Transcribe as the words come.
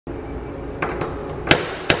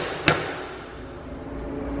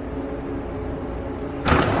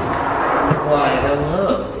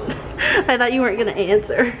I thought you weren't gonna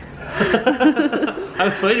answer. I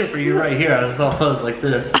was waiting for you right here. I was all posed like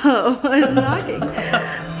this. Oh, I was knocking.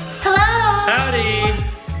 Hello! Howdy!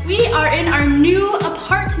 We are in our new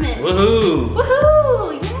apartment. Woohoo!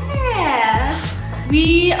 Woohoo! Yeah!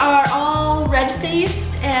 We are all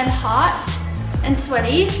red-faced and hot and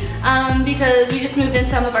sweaty because we just moved in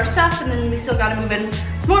some of our stuff, and then we still gotta move in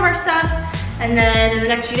some more of our stuff. And then in the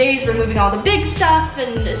next few days, we're moving all the big stuff,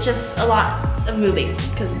 and it's just a lot of moving,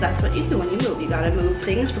 because that's what you do when you move. You gotta move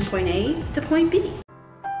things from point A to point B.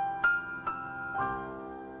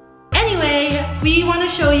 Anyway, we want to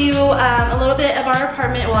show you a little bit of our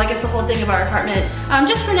apartment. Well, I guess the whole thing of our apartment,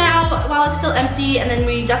 just for now, while it's still empty, and then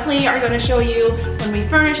we definitely are going to show you when we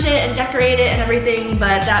furnish it and decorate it and everything,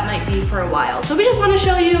 but that might be for a while. So we just want to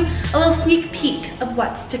show you a little sneak peek of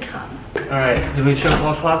what's to come. Alright, do we show a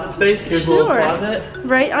little closet space? Here's a little closet.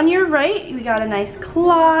 Right on your right, we got a nice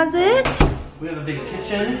closet. We have a big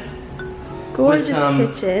kitchen. Gorgeous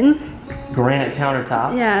kitchen. Granite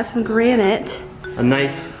countertops. Yeah, some granite. A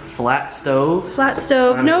nice flat stove. Flat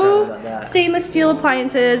stove. I'm no excited about that. stainless steel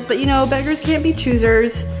appliances, but you know, beggars can't be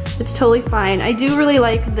choosers. It's totally fine. I do really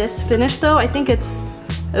like this finish though. I think it's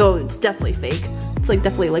definitely fake. It's like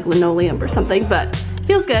definitely like linoleum or something, but it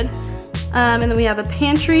feels good. And then we have a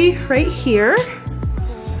pantry right here.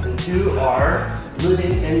 Into our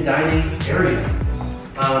living and dining area.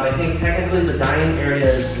 I think technically the dining area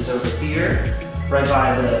is over here, right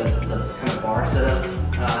by the kind of bar setup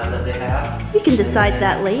that they have. We can decide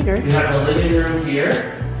that later. We have the living room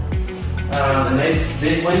here. A nice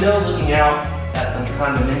big window looking out at some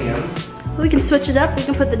condominiums. We can switch it up. We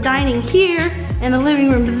can put the dining here and the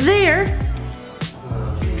living room there.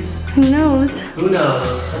 Oh, geez. Who knows? Who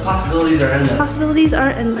knows? The possibilities are endless. Possibilities are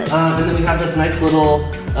endless. And then we have this nice little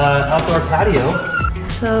outdoor patio.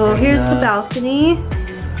 So here's the balcony.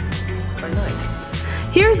 Very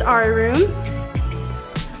nice. Here's our room.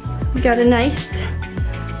 We got a nice,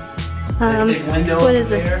 big window what is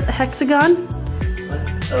there. this, a hexagon?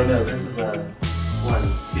 What? Oh no, this is a 1,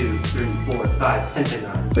 2, 3, 4, 5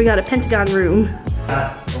 pentagon. We got a pentagon room.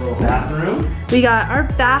 Got a little bathroom. We got our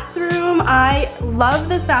bathroom. I love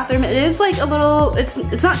this bathroom. It is like a little,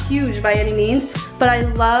 it's not huge by any means, but I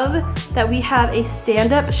love that we have a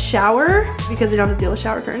stand-up shower because we don't have to deal with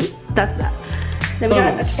shower curtains. That's that. Then we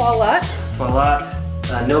got a toilet. Toilet.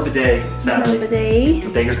 No bidet, sadly. No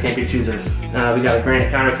bidet. Beggars can't be choosers. We got a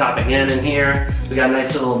granite countertop again in here. We got a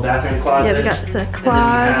nice little bathroom closet. Yeah, we got a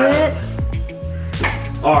closet.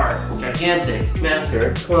 Our gigantic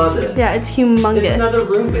master closet. Yeah, it's humongous. It's another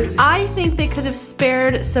room, basically. I think they could have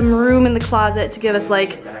spared some room in the closet to give us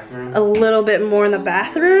like a little bit more in the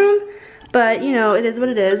bathroom. But you know, it is what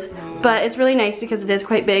it is. But it's really nice because it is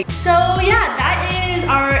quite big. So yeah, that is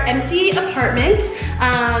our empty apartment.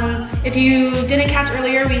 If you didn't catch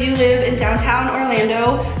earlier, we do live in downtown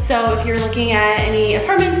Orlando. So if you're looking at any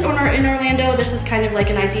apartments in Orlando, this is kind of like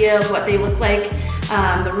an idea of what they look like.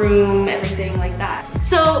 The room, everything like that.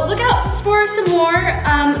 So look out for some more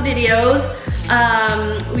videos.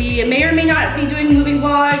 We may or may not be doing movie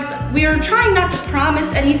vlogs. We are trying not to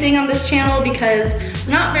promise anything on this channel because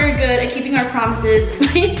we're not very good at keeping our promises. My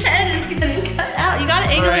head is getting cut out. You gotta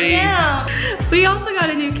angle it down. We also got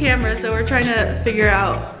a new camera, so we're trying to figure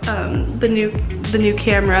out the new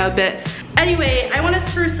camera a bit. Anyway, I want to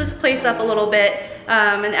spruce this place up a little bit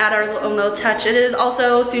and add our own little touch. It is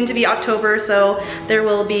also soon to be October, so there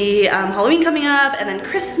will be Halloween coming up and then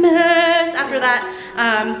Christmas after that.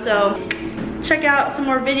 So check out some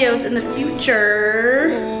more videos in the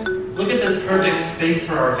future. Look at this perfect space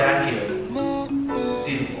for our vacuum.